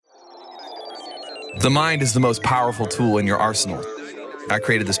The mind is the most powerful tool in your arsenal. I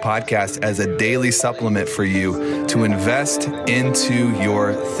created this podcast as a daily supplement for you to invest into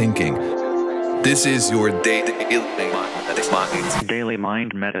your thinking. This is your Daily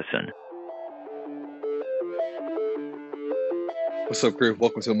Mind Medicine. What's up, crew?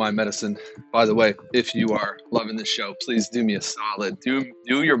 Welcome to Mind Medicine. By the way, if you are loving this show, please do me a solid. Do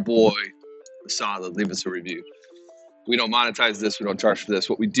your boy a solid. Leave us a review. We don't monetize this. We don't charge for this.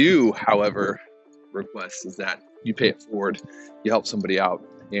 What we do, however, request is that you pay it forward, you help somebody out,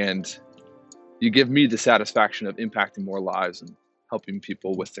 and you give me the satisfaction of impacting more lives and helping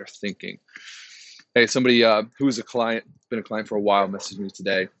people with their thinking. Hey, somebody who is a client, been a client for a while, messaged me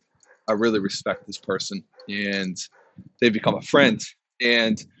today. I really respect this person, and they've become a friend.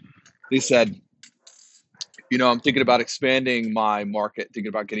 And they said, I'm thinking about expanding my market, thinking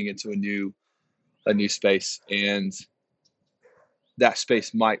about getting into a new space, and that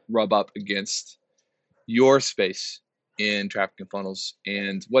space might rub up against your space in traffic and funnels.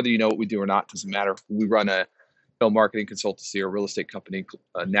 And whether you know what we do or not doesn't matter. We run a marketing consultancy or real estate company,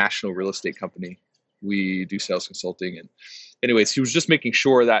 a national real estate company. We do sales consulting. And anyways, he was just making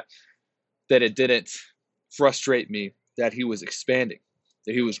sure that it didn't frustrate me that he was expanding,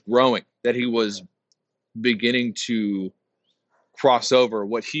 that he was growing, that he was beginning to cross over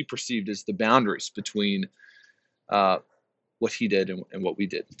what he perceived as the boundaries between what he did and what we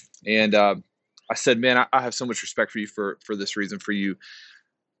did. And I said, man, I have so much respect for you for this reason, for you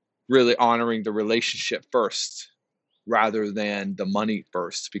really honoring the relationship first rather than the money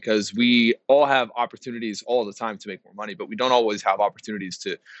first, because we all have opportunities all the time to make more money, but we don't always have opportunities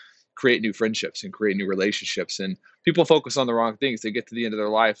to create new friendships and create new relationships. And people focus on the wrong things. They get to the end of their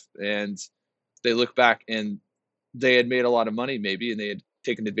life and they look back and they had made a lot of money maybe, and they had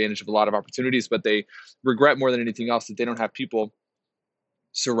taken advantage of a lot of opportunities, but they regret more than anything else that they don't have people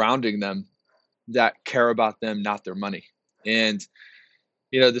surrounding them that care about them, not their money. And,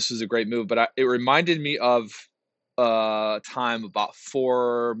 this was a great move, but it reminded me of a time about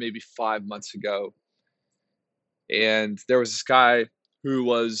 4, maybe 5 months ago. And there was this guy who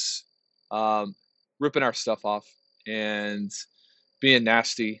was ripping our stuff off and being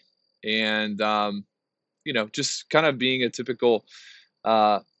nasty and, just kind of being a typical,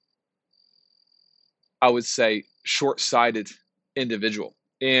 I would say, short-sighted individual.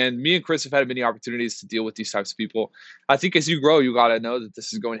 And me and Chris have had many opportunities to deal with these types of people. I think as you grow, you got to know that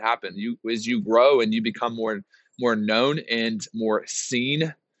this is going to happen. As you grow and you become more known and more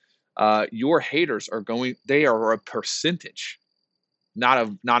seen, your haters they are a percentage, not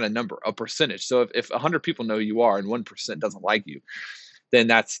a number, a percentage. So if 100 people know who you are and 1% doesn't like you, then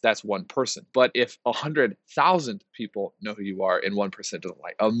that's one person. But if 100,000 people know who you are and 1% doesn't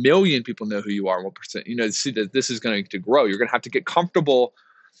like, 1 million people know who you are and 1%, see that this is going to grow. You're going to have to get comfortable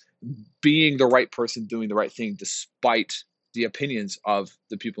being the right person, doing the right thing, despite the opinions of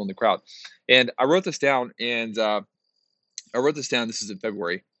the people in the crowd. And I wrote this down, and this is in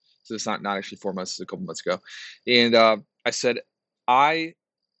February. So it's not actually 4 months, it's a couple months ago. And I said, I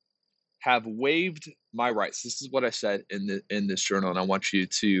have waived my rights. This is what I said in this journal, and I want you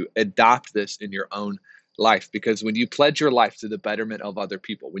to adopt this in your own life, because when you pledge your life to the betterment of other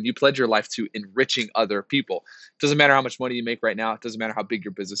people, when you pledge your life to enriching other people, it doesn't matter how much money you make right now. It doesn't matter how big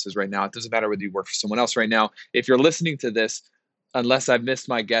your business is right now. It doesn't matter whether you work for someone else right now. If you're listening to this, unless I've missed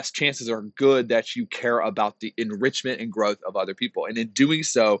my guess, chances are good that you care about the enrichment and growth of other people. And in doing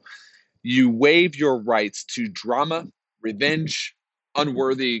so, you waive your rights to drama, revenge,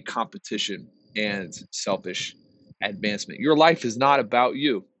 unworthy competition, and selfish advancement. Your life is not about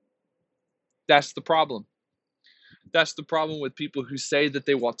you. That's the problem. That's the problem with people who say that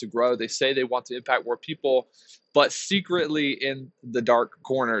they want to grow. They say they want to impact more people, but secretly in the dark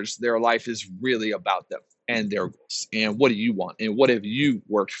corners, their life is really about them and their goals. And what do you want? And what have you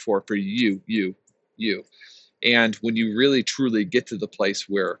worked for you? And when you really, truly get to the place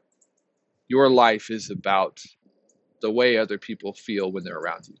where your life is about the way other people feel when they're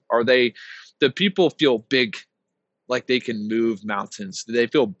around you, the people feel big, like they can move mountains? Do they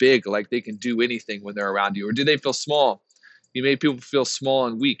feel big, like they can do anything when they're around you? Or do they feel small? You made people feel small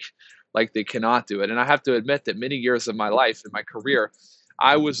and weak, like they cannot do it. And I have to admit that many years of my life and my career,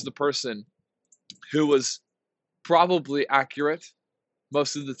 I was the person who was probably accurate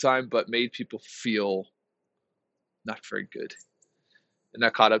most of the time, but made people feel not very good. And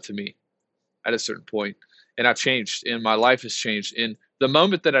that caught up to me at a certain point. And I've changed, and my life has changed. And the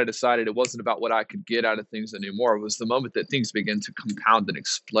moment that I decided it wasn't about what I could get out of things anymore, it was the moment that things began to compound and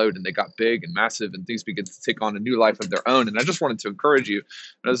explode, and they got big and massive, and things began to take on a new life of their own. And I just wanted to encourage you,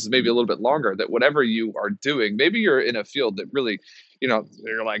 and this is maybe a little bit longer, that whatever you are doing, maybe you're in a field that really,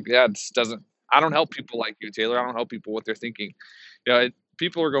 you're like, yeah, this doesn't, I don't help people like you, Taylor. I don't help people what they're thinking.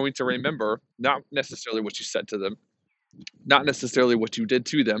 People are going to remember not necessarily what you said to them, not necessarily what you did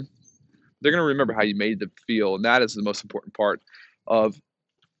to them. They're going to remember how you made them feel. And that is the most important part of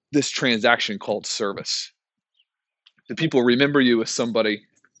this transaction called service. The people remember you as somebody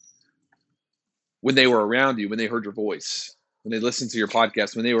when they were around you, when they heard your voice, when they listened to your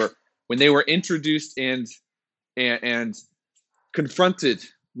podcast, when they were introduced and confronted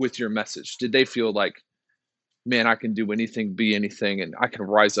with your message. Did they feel like, man, I can do anything, be anything, and I can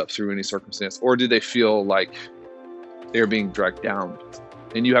rise up through any circumstance? Or do they feel like they're being dragged down?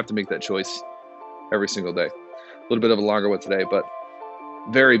 And you have to make that choice every single day. A little bit of a longer one today, but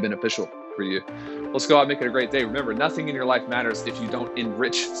very beneficial for you. Let's go out and make it a great day. Remember, nothing in your life matters if you don't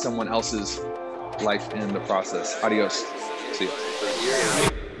enrich someone else's life in the process. Adios. See you.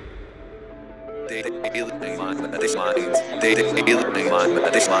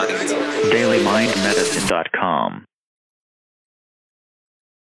 DailyMindMedicine.com